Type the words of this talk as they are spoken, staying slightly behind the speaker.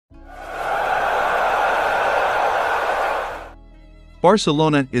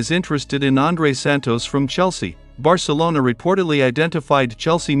Barcelona is interested in Andrés Santos from Chelsea. Barcelona reportedly identified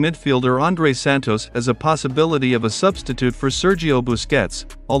Chelsea midfielder Andrés Santos as a possibility of a substitute for Sergio Busquets.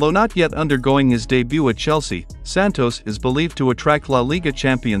 Although not yet undergoing his debut at Chelsea, Santos is believed to attract La Liga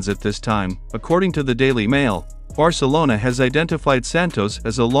champions at this time. According to the Daily Mail, Barcelona has identified Santos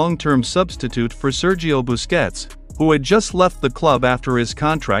as a long-term substitute for Sergio Busquets, who had just left the club after his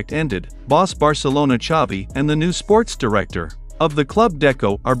contract ended. Boss Barcelona Xavi and the new sports director of the club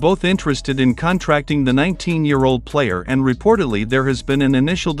Deco are both interested in contracting the 19-year-old player, and reportedly there has been an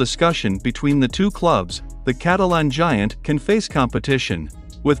initial discussion between the two clubs. The Catalan giant can face competition,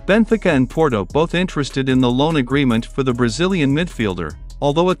 with Benfica and Porto both interested in the loan agreement for the Brazilian midfielder.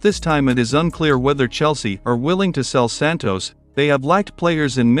 Although at this time it is unclear whether Chelsea are willing to sell Santos, they have lacked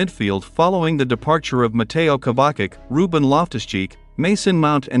players in midfield following the departure of Mateo Kovacic, Ruben Loftus-Cheek, Mason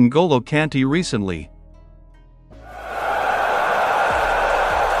Mount and N'Golo Kanté recently.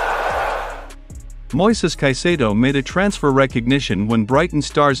 Moises Caicedo made a transfer recognition when Brighton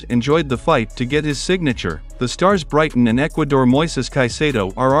stars enjoyed the fight to get his signature. The Stars Brighton and Ecuador. Moises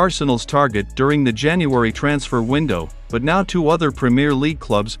Caicedo are Arsenal's target during the January transfer window, but now two other Premier League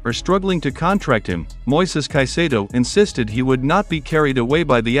clubs are struggling to contract him. Moises Caicedo insisted he would not be carried away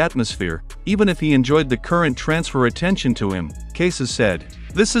by the atmosphere, even if he enjoyed the current transfer attention to him. Caicedo said,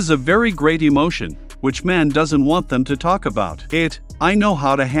 "This is a very great emotion, which man doesn't want them to talk about it. I know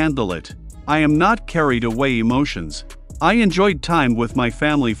how to handle it. I am not carried away emotions. I enjoyed time with my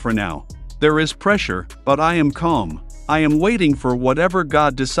family for now. There is pressure, but I am calm. I am waiting for whatever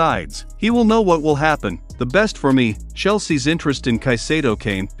God decides. He will know what will happen. The best for me." Chelsea's interest in Caicedo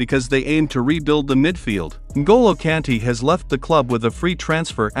came because they aim to rebuild the midfield. N'Golo Kanté has left the club with a free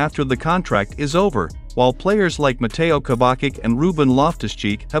transfer after the contract is over, while players like Mateo Kovacic and Ruben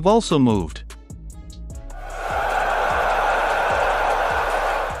Loftus-Cheek have also moved.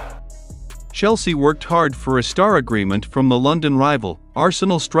 Chelsea worked hard for a star agreement from the London rival.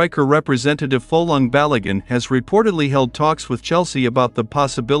 Arsenal striker representative Folarin Balogun has reportedly held talks with Chelsea about the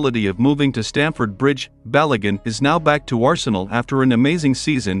possibility of moving to Stamford Bridge. Balogun is now back to Arsenal after an amazing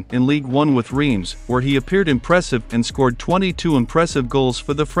season in League One with Reims, where he appeared impressive and scored 22 impressive goals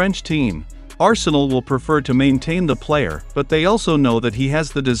for the French team. Arsenal will prefer to maintain the player, but they also know that he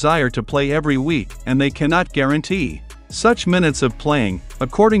has the desire to play every week, and they cannot guarantee such minutes of playing.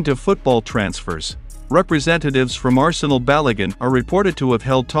 According to Football Transfers, representatives from Arsenal. Balogun are reported to have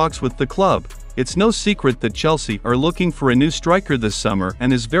held talks with the club. It's no secret that Chelsea are looking for a new striker this summer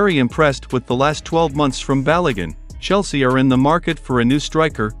and is very impressed with the last 12 months from Balogun. Chelsea are in the market for a new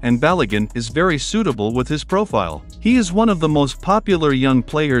striker, and Balogun is very suitable with his profile. He is one of the most popular young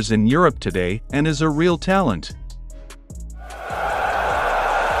players in Europe today and is a real talent.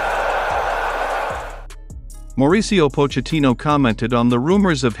 Mauricio Pochettino commented on the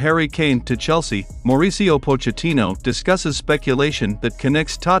rumors of Harry Kane to Chelsea. Mauricio Pochettino discusses speculation that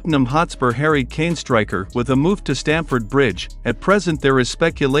connects Tottenham Hotspur Harry Kane striker with a move to Stamford Bridge. At present there is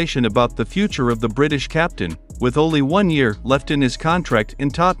speculation about the future of the British captain, with only 1 year left in his contract in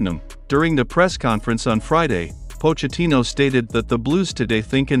Tottenham. During the press conference on Friday, Pochettino stated that the Blues today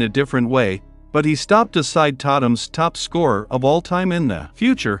think in a different way, but he stopped aside Tottenham's top scorer of all time in the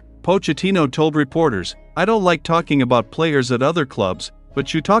future. Pochettino told reporters, "I don't like talking about players at other clubs,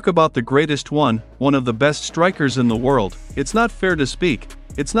 but you talk about the greatest one of the best strikers in the world. It's not fair to speak.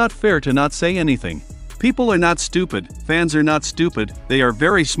 It's not fair to not say anything. People are not stupid, fans are not stupid, they are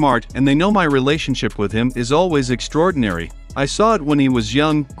very smart, and they know my relationship with him is always extraordinary. I saw it when he was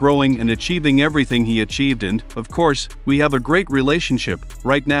young, growing and achieving everything he achieved, and, of course, we have a great relationship.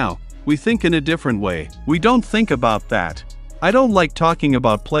 Right now, we think in a different way. We don't think about that. I don't like talking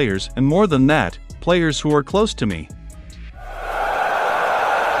about players, and more than that, players who are close to me."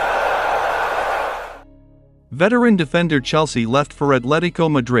 Veteran defender Chelsea left for Atletico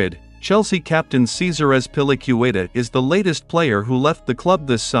Madrid. Chelsea captain Cesar Azpilicueta is the latest player who left the club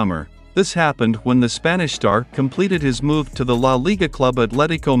this summer. This happened when the Spanish star completed his move to the La Liga club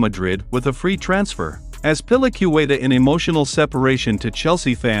Atletico Madrid with a free transfer. Azpilicueta, in emotional separation to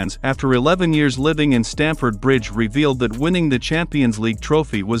Chelsea fans after 11 years living in Stamford Bridge, revealed that winning the Champions League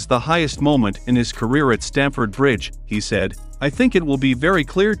trophy was the highest moment in his career at Stamford Bridge. He said, "I think it will be very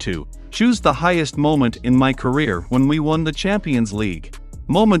clear to choose the highest moment in my career when we won the Champions League.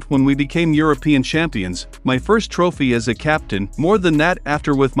 Moment when we became European champions, my first trophy as a captain, more than that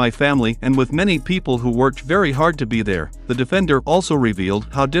after with my family and with many people who worked very hard to be there." The defender also revealed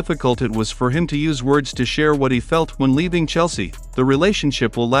how difficult it was for him to use words to share what he felt when leaving Chelsea. "The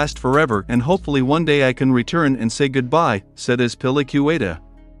relationship will last forever and hopefully one day I can return and say goodbye," said Azpilicueta.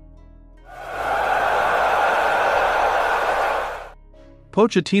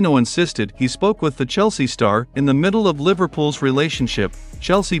 Pochettino insisted he spoke with the Chelsea star in the middle of Liverpool's relationship.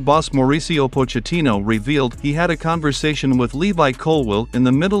 Chelsea boss Mauricio Pochettino revealed he had a conversation with Levi Colwill in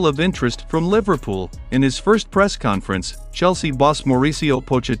the middle of interest from Liverpool. In his first press conference, Chelsea boss Mauricio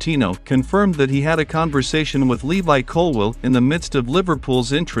Pochettino confirmed that he had a conversation with Levi Colwill in the midst of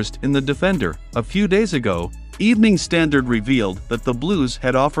Liverpool's interest in the defender. A few days ago, Evening Standard revealed that the Blues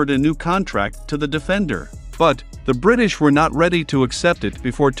had offered a new contract to the defender. But the British were not ready to accept it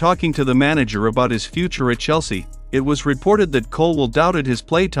before talking to the manager about his future at Chelsea. It was reported that Colwill doubted his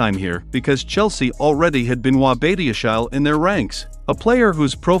playtime here because Chelsea already had Benoit Badiashile in their ranks, a player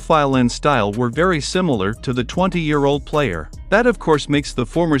whose profile and style were very similar to the 20-year-old player. That of course makes the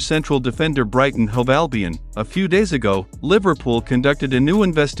former central defender Brighton Hove Albion. A few days ago, Liverpool conducted a new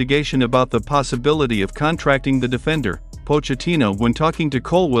investigation about the possibility of contracting the defender. Pochettino, when talking to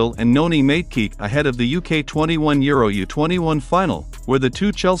Colwill and Noni Maitke ahead of the UK 21 Euro U21 final, where the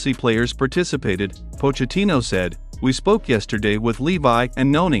two Chelsea players participated, Pochettino said, "We spoke yesterday with Levi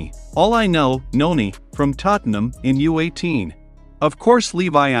and Noni. All I know, Noni, from Tottenham in U18. Of course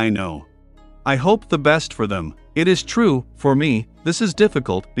Levi I know. I hope the best for them. It is true, for me, this is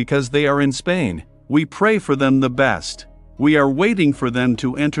difficult because they are in Spain. We pray for them the best. We are waiting for them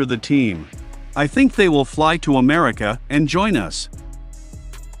to enter the team. I think they will fly to America and join us."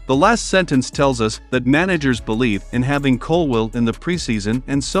 The last sentence tells us that managers believe in having Colwill in the preseason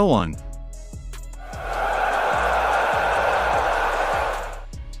and so on.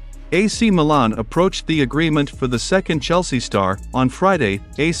 AC Milan approached the agreement for the second Chelsea star. On Friday,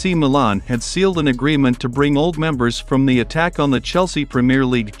 AC Milan had sealed an agreement to bring old members from the attack on the Chelsea Premier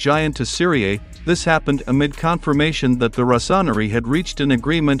League giant to Serie A. This happened amid confirmation that the Rossoneri had reached an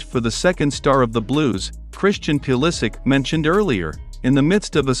agreement for the second star of the Blues, Christian Pulisic, mentioned earlier. In the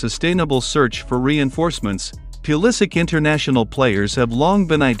midst of a sustainable search for reinforcements, Pulisic international players have long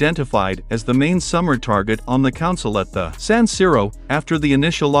been identified as the main summer target on the council at the San Siro. After the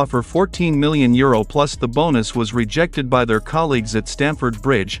initial offer €14 million plus the bonus was rejected by their colleagues at Stamford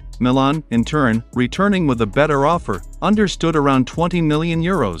Bridge, Milan, in turn, returning with a better offer, understood around €20 million.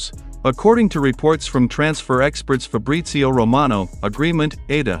 According to reports from transfer experts Fabrizio Romano, agreement,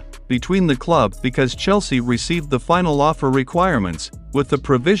 ADA, between the club because Chelsea received the final offer requirements, with the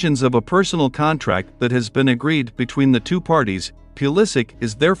provisions of a personal contract that has been agreed between the two parties. Pulisic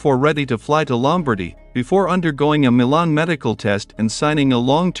is therefore ready to fly to Lombardy, before undergoing a Milan medical test and signing a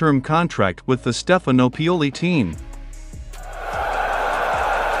long-term contract with the Stefano Pioli team.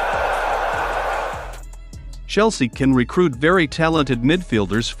 Chelsea can recruit very talented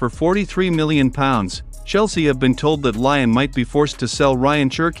midfielders for £43 million. Chelsea have been told that Lyon might be forced to sell Ryan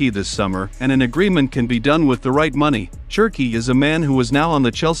Cherki this summer, and an agreement can be done with the right money. Cherki is a man who is now on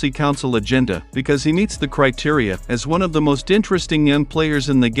the Chelsea Council agenda because he meets the criteria as one of the most interesting young players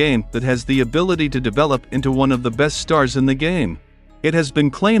in the game that has the ability to develop into one of the best stars in the game. It has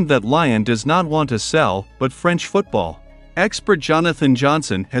been claimed that Lyon does not want to sell, but French football expert Jonathan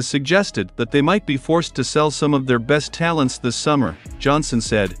Johnson has suggested that they might be forced to sell some of their best talents this summer. Johnson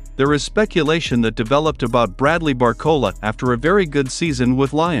said, "There is speculation that developed about Bradley Barcola after a very good season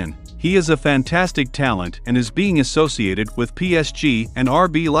with Lyon. He is a fantastic talent and is being associated with PSG and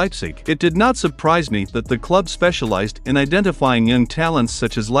RB Leipzig." It did not surprise me that the club specialized in identifying young talents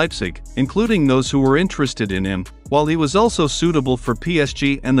such as Leipzig, including those who were interested in him, while he was also suitable for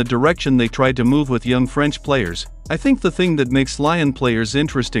PSG and the direction they tried to move with young French players. I think the thing that makes Lyon players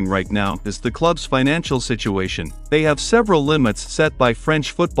interesting right now is the club's financial situation. They have several limits set by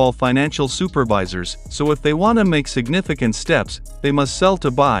French football financial supervisors, so if they want to make significant steps, they must sell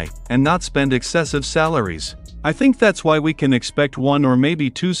to buy, and not spend excessive salaries. I think that's why we can expect one or maybe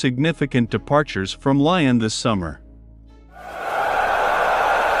two significant departures from Lyon this summer.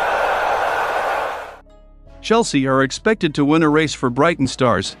 Chelsea are expected to win a race for Brighton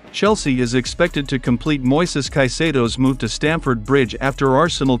stars. Chelsea is expected to complete Moises Caicedo's move to Stamford Bridge after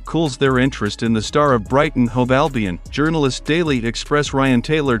Arsenal cools their interest in the star of Brighton Hove Albion. Journalist Daily Express Ryan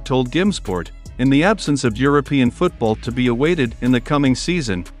Taylor told Gimsport, in the absence of European football to be awaited in the coming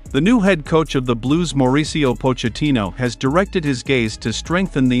season, the new head coach of the Blues Mauricio Pochettino has directed his gaze to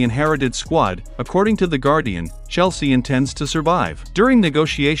strengthen the inherited squad. According to The Guardian, Chelsea intends to survive during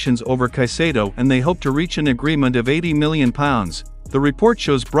negotiations over Caicedo and they hope to reach an agreement of £80 million. The report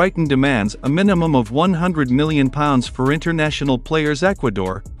shows Brighton demands a minimum of £100 million for international players.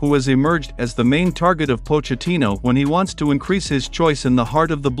 Ecuador, who has emerged as the main target of Pochettino when he wants to increase his choice in the heart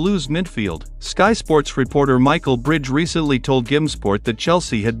of the Blues midfield. Sky Sports reporter Michael Bridge recently told Gimsport that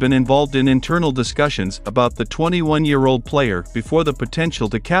Chelsea had been involved in internal discussions about the 21-year-old player before the potential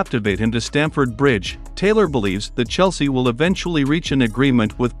to captivate him to Stamford Bridge. Taylor believes that Chelsea will eventually reach an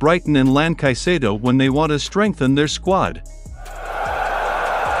agreement with Brighton and land Caicedo when they want to strengthen their squad.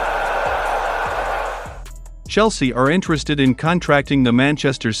 Chelsea are interested in contracting the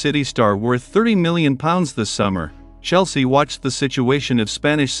Manchester City star worth £30 million this summer. Chelsea watched the situation of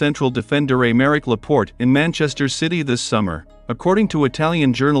Spanish central defender Aymeric Laporte in Manchester City this summer, according to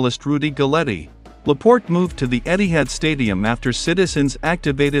Italian journalist Rudy Galletti. Laporte moved to the Etihad Stadium after Citizens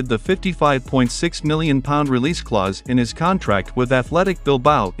activated the £55.6 million release clause in his contract with Athletic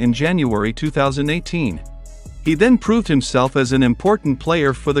Bilbao in January 2018. He then proved himself as an important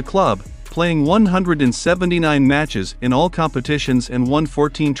player for the club, playing 179 matches in all competitions and won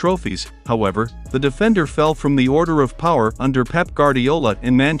 14 trophies. However, the defender fell from the order of power under Pep Guardiola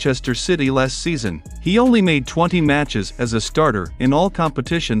in Manchester City last season. He only made 20 matches as a starter in all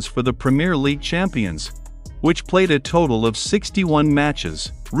competitions for the Premier League champions, which played a total of 61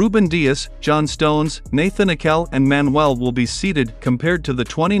 matches. Ruben Dias, John Stones, Nathan Akel and Manuel will be seated compared to the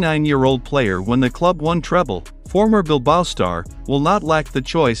 29-year-old player when the club won treble. Former Bilbao star will not lack the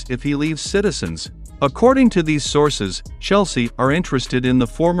choice if he leaves Citizens. According to these sources, Chelsea are interested in the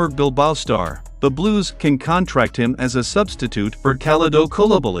former Bilbao star. The Blues can contract him as a substitute for Kalidou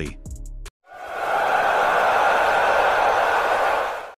Koulibaly.